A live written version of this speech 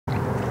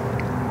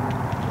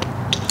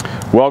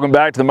Welcome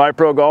back to the My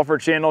Pro Golfer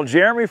channel.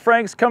 Jeremy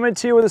Franks coming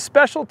to you with a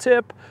special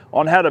tip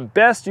on how to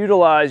best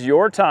utilize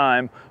your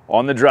time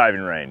on the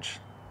driving range.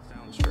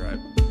 Sound stripe.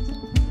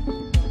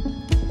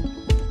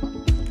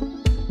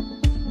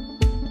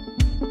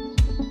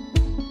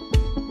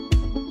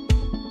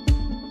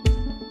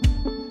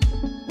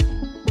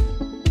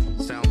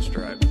 Sound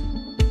stripe.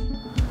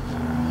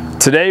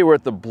 Today we're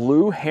at the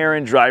Blue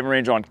Heron driving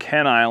range on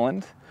Kent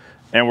Island,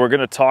 and we're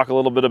going to talk a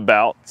little bit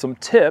about some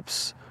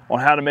tips on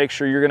how to make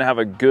sure you're going to have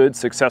a good,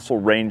 successful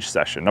range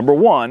session. Number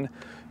one,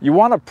 you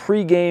want to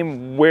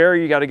pregame where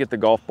you got to get the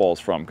golf balls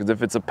from, because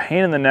if it's a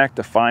pain in the neck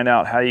to find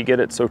out how you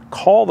get it, so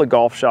call the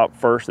golf shop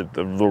first at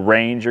the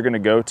range you're going to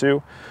go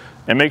to,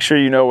 and make sure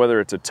you know whether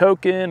it's a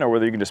token or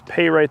whether you can just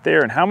pay right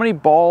there, and how many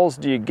balls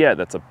do you get.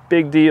 That's a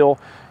big deal.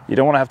 You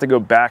don't want to have to go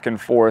back and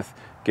forth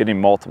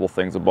getting multiple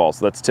things of balls.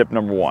 So that's tip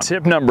number one.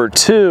 Tip number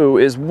two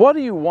is, what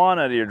do you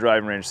want out of your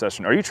driving range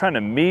session? Are you trying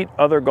to meet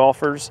other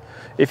golfers?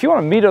 If you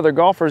want to meet other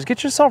golfers,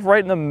 get yourself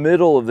right in the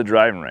middle of the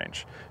driving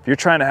range. If you're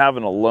trying to have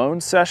an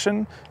alone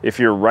session, if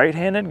you're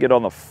right-handed, get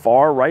on the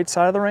far right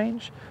side of the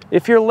range.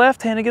 If you're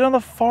left-handed, get on the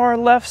far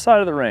left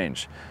side of the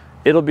range.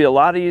 It'll be a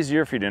lot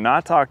easier for you to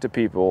not talk to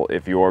people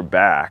if your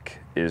back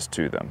is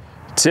to them.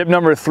 Tip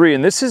number three,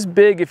 and this is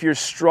big if you're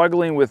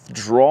struggling with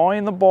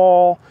drawing the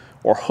ball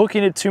or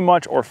hooking it too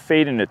much or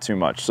fading it too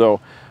much. So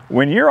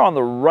when you're on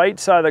the right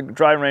side of the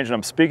driving range, and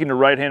I'm speaking to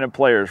right-handed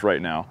players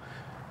right now,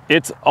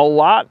 it's a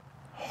lot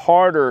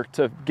harder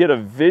to get a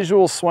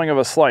visual swing of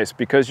a slice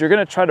because you're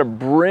gonna try to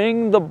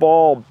bring the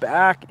ball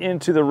back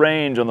into the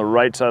range on the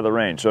right side of the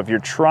range. So if you're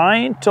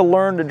trying to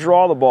learn to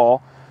draw the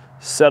ball,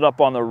 set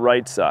up on the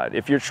right side.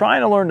 If you're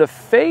trying to learn to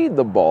fade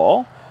the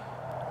ball,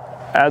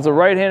 as a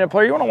right-handed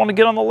player, you want to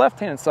get on the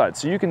left-hand side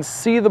so you can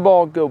see the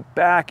ball go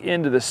back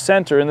into the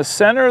center. And the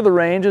center of the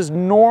range is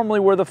normally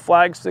where the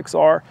flag sticks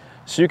are,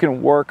 so you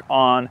can work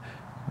on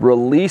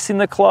releasing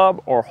the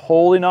club or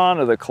holding on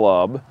to the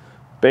club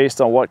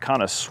based on what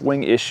kind of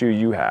swing issue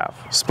you have.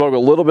 Spoke a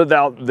little bit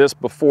about this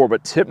before,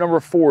 but tip number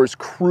four is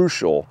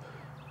crucial.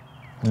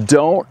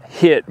 Don't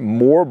hit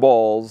more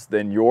balls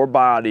than your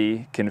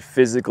body can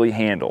physically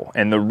handle.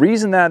 And the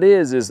reason that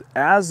is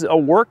as a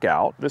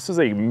workout, this is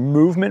a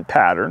movement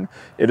pattern.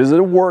 It is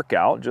a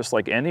workout, just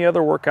like any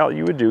other workout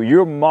you would do.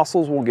 Your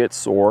muscles will get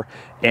sore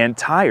and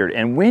tired.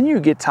 And when you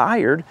get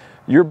tired,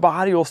 your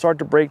body will start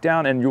to break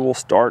down and you will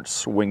start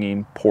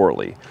swinging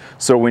poorly.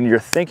 So when you're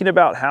thinking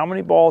about how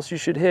many balls you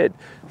should hit,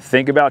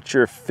 think about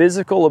your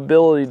physical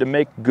ability to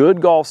make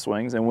good golf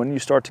swings. And when you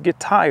start to get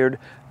tired,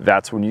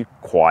 that's when you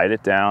quiet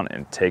it down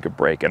and take a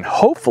break. And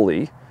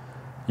hopefully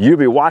you'll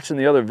be watching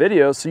the other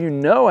videos so you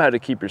know how to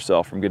keep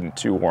yourself from getting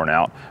too worn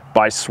out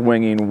by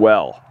swinging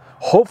well.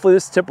 Hopefully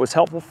this tip was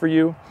helpful for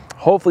you.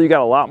 Hopefully you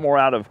got a lot more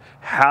out of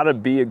how to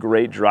be a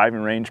great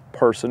driving range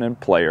person and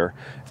player,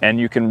 and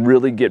you can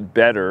really get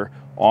better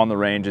on the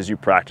range as you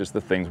practice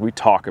the things we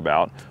talk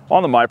about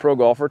on the My Pro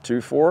Golfer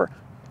 24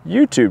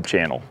 YouTube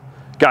channel.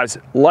 Guys,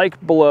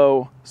 like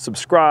below,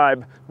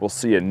 subscribe. We'll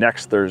see you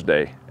next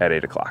Thursday at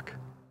 8 o'clock.